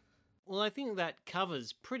 Well, I think that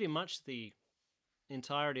covers pretty much the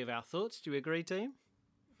entirety of our thoughts. Do you agree, team?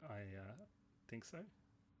 I think so.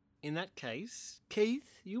 In that case, Keith,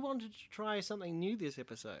 you wanted to try something new this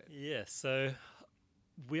episode. Yeah, so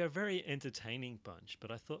we are a very entertaining bunch, but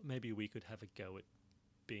I thought maybe we could have a go at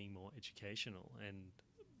being more educational, and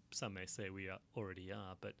some may say we already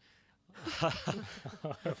are, but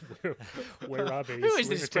where are these Who is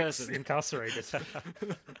this lunatics person? incarcerated?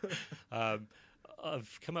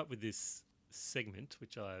 I've come up with this segment,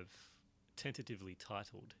 which I've tentatively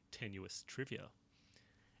titled Tenuous Trivia.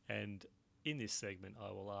 And in this segment,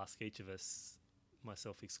 I will ask each of us,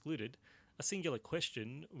 myself excluded, a singular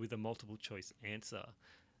question with a multiple choice answer.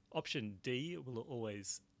 Option D will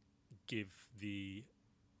always give the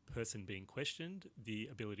person being questioned the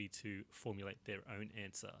ability to formulate their own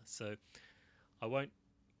answer. So I won't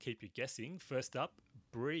keep you guessing. First up,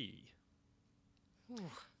 Bree.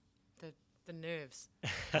 Ooh, the nerves.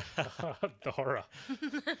 The horror.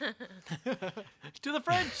 To the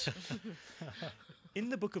French! In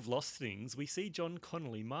the Book of Lost Things, we see John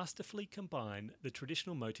Connolly masterfully combine the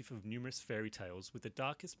traditional motif of numerous fairy tales with the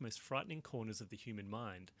darkest, most frightening corners of the human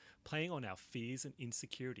mind, playing on our fears and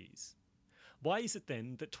insecurities. Why is it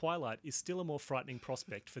then that Twilight is still a more frightening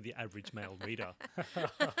prospect for the average male reader?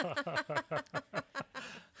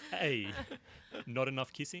 A. Not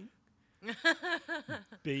enough kissing.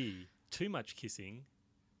 B. Too much kissing.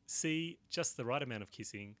 C. Just the right amount of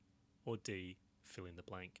kissing. Or D. Fill in the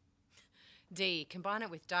blank. D, combine it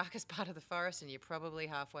with Darkest Part of the Forest and you're probably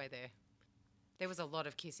halfway there. There was a lot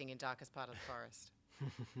of kissing in Darkest Part of the Forest.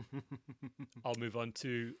 I'll move on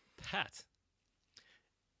to Pat.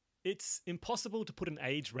 It's impossible to put an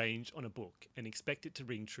age range on a book and expect it to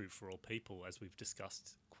ring true for all people, as we've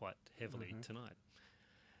discussed quite heavily tonight.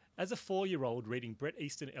 As a 4-year-old reading Bret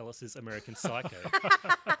Easton Ellis's American Psycho,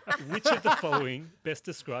 which of the following best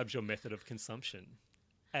describes your method of consumption?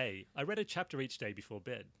 A. I read a chapter each day before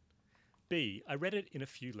bed. B. I read it in a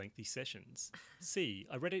few lengthy sessions. C.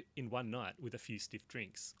 I read it in one night with a few stiff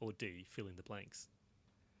drinks. Or D. Fill in the blanks.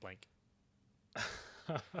 Blank.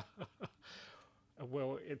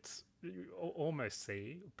 Well, it's almost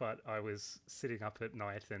C, but I was sitting up at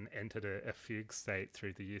night and entered a fugue state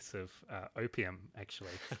through the use of opium, actually.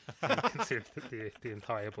 And consumed the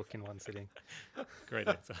entire book in one sitting. Great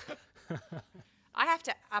answer. I have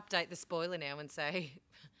to update the spoiler now and say,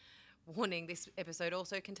 warning, this episode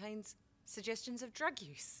also contains suggestions of drug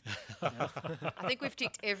use. I think we've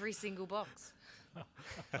ticked every single box.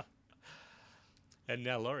 And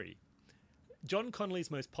now Laurie. John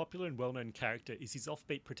Connolly's most popular and well-known character is his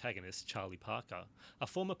offbeat protagonist, Charlie Parker, a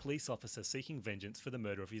former police officer seeking vengeance for the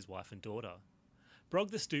murder of his wife and daughter.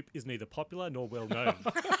 Brog the Stoop is neither popular nor well-known.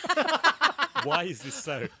 Why is this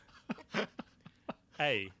so?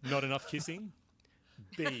 A. Not enough kissing.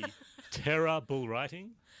 B. Terror bull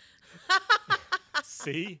writing.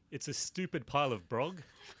 C. It's a stupid pile of brog.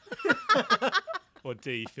 Or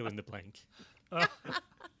D. Fill in the blank.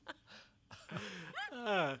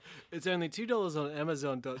 It's only $2 on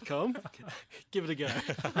Amazon.com. Give it a go.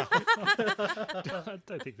 I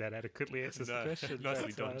don't think that adequately answers the question.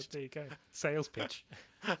 Nicely but, dodged. there you go. Sales pitch.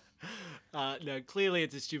 No, clearly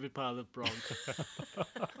it's a stupid pile of bronc.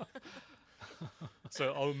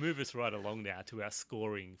 So I'll move us right along now to our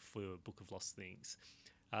scoring for Book of Lost Things.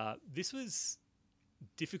 This was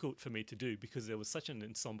difficult for me to do because there was such an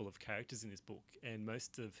ensemble of characters in this book, and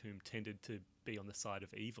most of whom tended to be on the side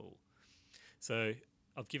of evil. So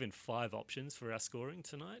I've given 5 options for our scoring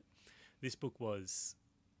tonight. This book was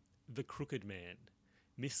The Crooked Man,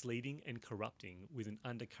 misleading and corrupting with an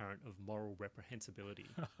undercurrent of moral reprehensibility.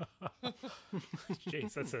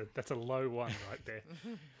 Jeez, that's a low one right there.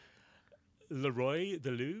 Leroy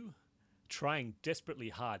the Lou, trying desperately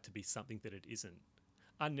hard to be something that it isn't.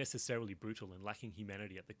 Unnecessarily brutal and lacking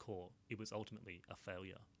humanity at the core, it was ultimately a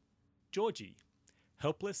failure. Georgie,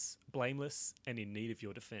 helpless, blameless, and in need of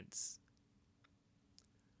your defence.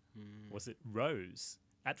 Was it Rose?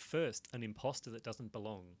 At first, an imposter that doesn't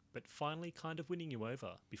belong, but finally kind of winning you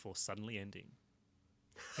over before suddenly ending.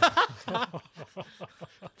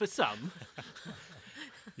 For some.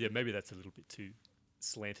 Yeah, maybe that's a little bit too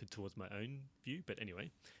slanted towards my own view, but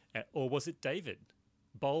anyway. Or was it David?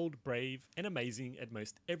 Bold, brave, and amazing at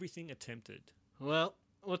most everything attempted. Well,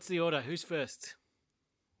 what's the order? Who's first?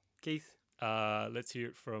 Keith? Let's hear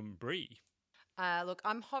it from Bree. Look,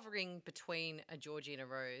 I'm hovering between a Georgie and a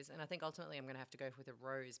Rose, and I think ultimately I'm going to have to go with a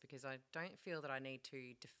Rose because I don't feel that I need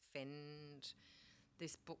to defend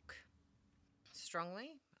this book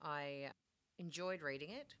strongly. I enjoyed reading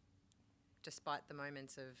it, despite the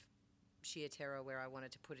moments of sheer terror where I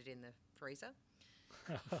wanted to put it in the freezer.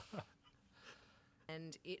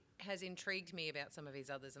 And it has intrigued me about some of his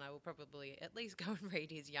others, and I will probably at least go and read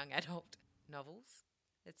his young adult novels.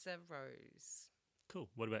 It's a Rose. Cool.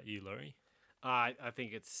 What about you, Laurie? I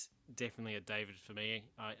think it's definitely a David for me.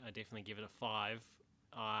 I definitely give it a 5.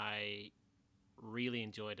 I really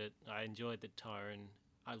enjoyed it. I enjoyed the tone.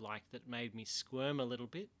 I liked that it made me squirm a little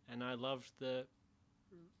bit, and I loved the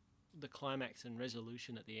climax and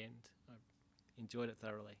resolution at the end. I enjoyed it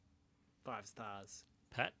thoroughly. 5 stars.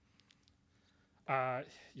 Pat?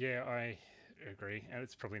 Yeah, I agree. And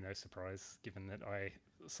it's probably no surprise given that I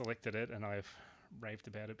selected it and I've raved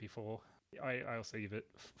about it before. I also give it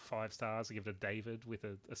 5 stars. I give it a David with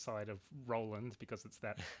a side of Roland because it's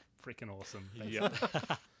that freaking awesome. Yep.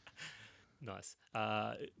 Nice.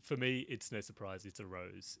 For me, it's no surprise. It's a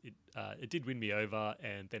Rose. It did win me over,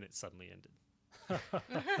 and then it suddenly ended.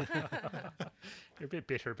 You're a bit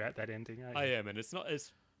bitter about that ending, aren't you? I am, and it's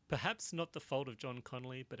perhaps not the fault of John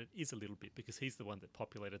Connolly, but it is a little bit because he's the one that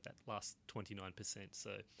populated that last 29%.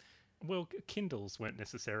 So. Well, Kindles weren't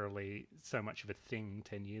necessarily so much of a thing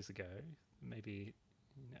 10 years ago. Maybe,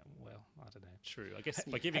 well, I don't know. True. I guess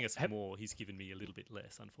by giving us more, he's given me a little bit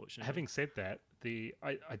less, unfortunately. Having said that,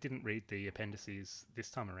 I didn't read the appendices this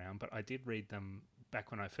time around, but I did read them back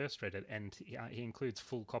when I first read it, and he includes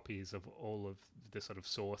full copies of all of the sort of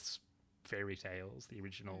source fairy tales, the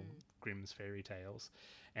original Grimm's fairy tales,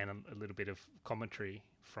 and a little bit of commentary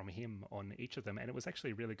from him on each of them, and it was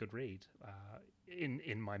actually a really good read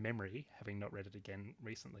in my memory, having not read it again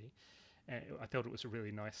recently. I thought it was a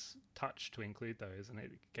really nice touch to include those, and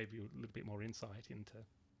it gave you a little bit more insight into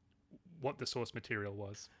what the source material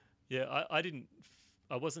was. Yeah,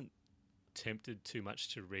 I wasn't tempted too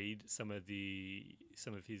much to read some of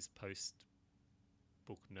his post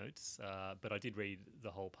book notes, but I did read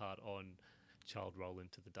the whole part on Child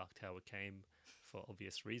Roland to the Dark Tower Came for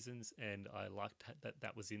obvious reasons, and I liked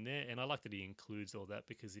that was in there, and I like that he includes all that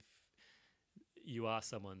because if you are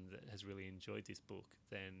someone that has really enjoyed this book,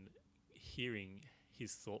 then hearing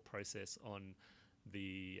his thought process on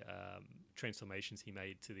the transformations he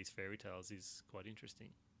made to these fairy tales is quite interesting.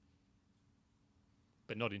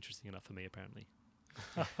 But not interesting enough for me, apparently.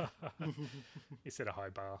 You set a high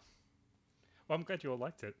bar. Well, I'm glad you all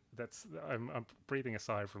liked it. I'm breathing a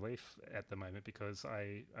sigh of relief at the moment because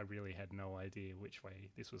I really had no idea which way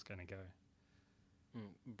this was going to go.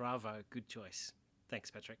 Bravo, good choice. Thanks,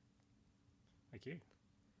 Patrick. Thank you.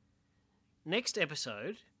 Next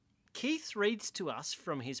episode, Keith reads to us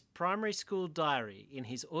from his primary school diary in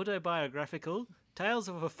his autobiographical Tales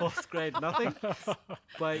of a Fourth Grade Nothing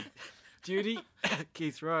by Judy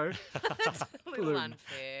Keith Rowe. That's a little Bloom.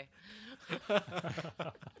 unfair.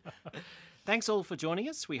 Thanks all for joining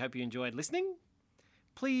us. We hope you enjoyed listening.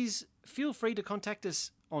 Please feel free to contact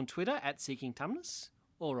us on Twitter at Seeking Tumnus,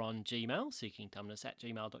 or on Gmail,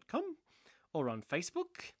 seekingtumnus@gmail.com, or on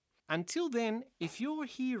Facebook. Until then, if you're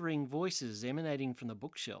hearing voices emanating from the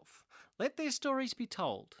bookshelf, let their stories be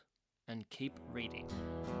told, and keep reading.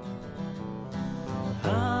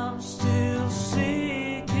 I'm still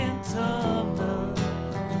seeking Tumnus.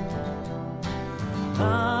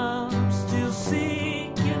 I'm still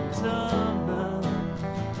seeking Tumnus.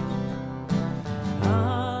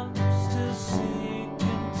 I'm still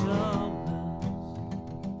seeking Tumnus.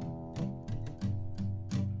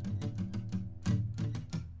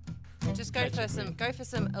 Just go for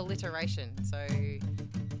some alliteration. So,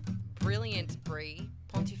 brilliant Bree,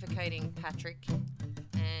 pontificating Patrick,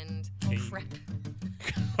 and Keen. crap.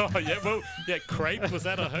 Oh, yeah, well, yeah, crepe, was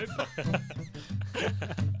that a hope?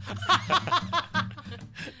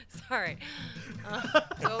 Sorry.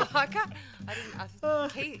 So I can't. I didn't.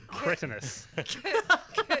 Kurt Cretinous. is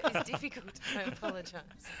difficult. I apologise.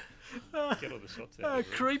 Get all the shots out.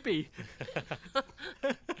 Creepy.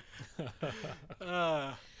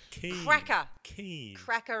 Keen. Cracker. Keen.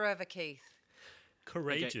 Cracker over Keith.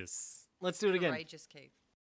 Courageous. Let's do it again. Courageous Keith.